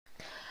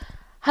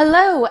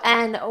Hello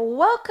and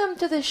welcome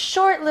to this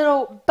short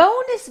little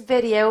bonus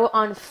video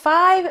on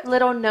 5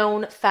 little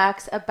known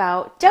facts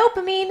about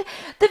dopamine.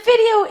 The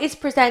video is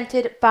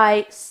presented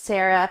by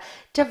Sarah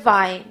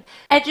Devine,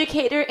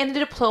 educator in the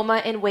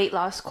Diploma in Weight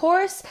Loss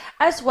course,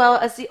 as well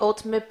as the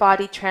Ultimate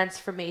Body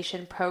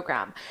Transformation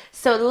program.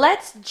 So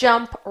let's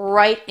jump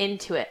right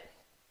into it.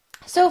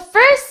 So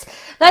first,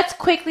 let's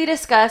quickly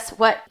discuss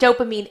what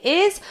dopamine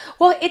is.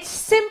 Well, it's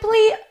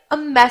simply a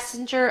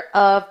messenger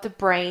of the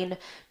brain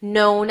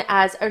known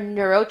as a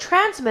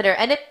neurotransmitter,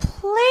 and it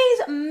plays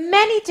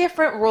many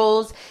different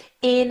roles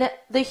in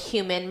the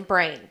human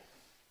brain.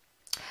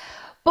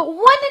 But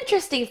one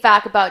interesting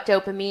fact about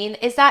dopamine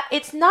is that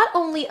it's not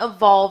only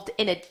involved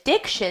in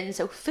addiction,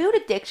 so food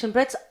addiction,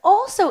 but it's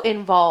also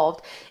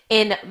involved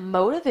in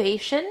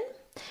motivation,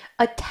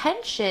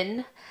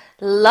 attention,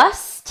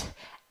 lust,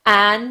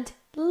 and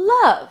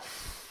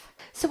love.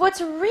 So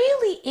what's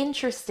really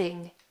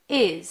interesting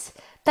is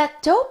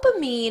that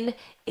dopamine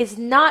is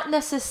not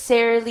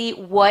necessarily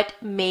what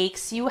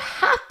makes you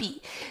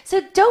happy. So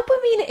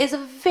dopamine is a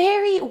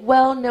very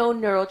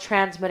well-known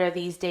neurotransmitter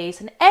these days,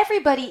 and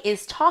everybody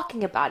is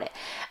talking about it.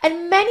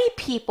 And many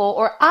people,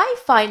 or I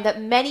find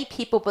that many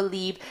people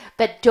believe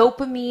that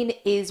dopamine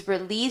is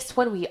released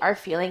when we are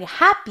feeling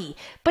happy,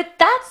 but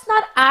that's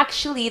not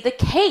actually the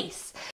case.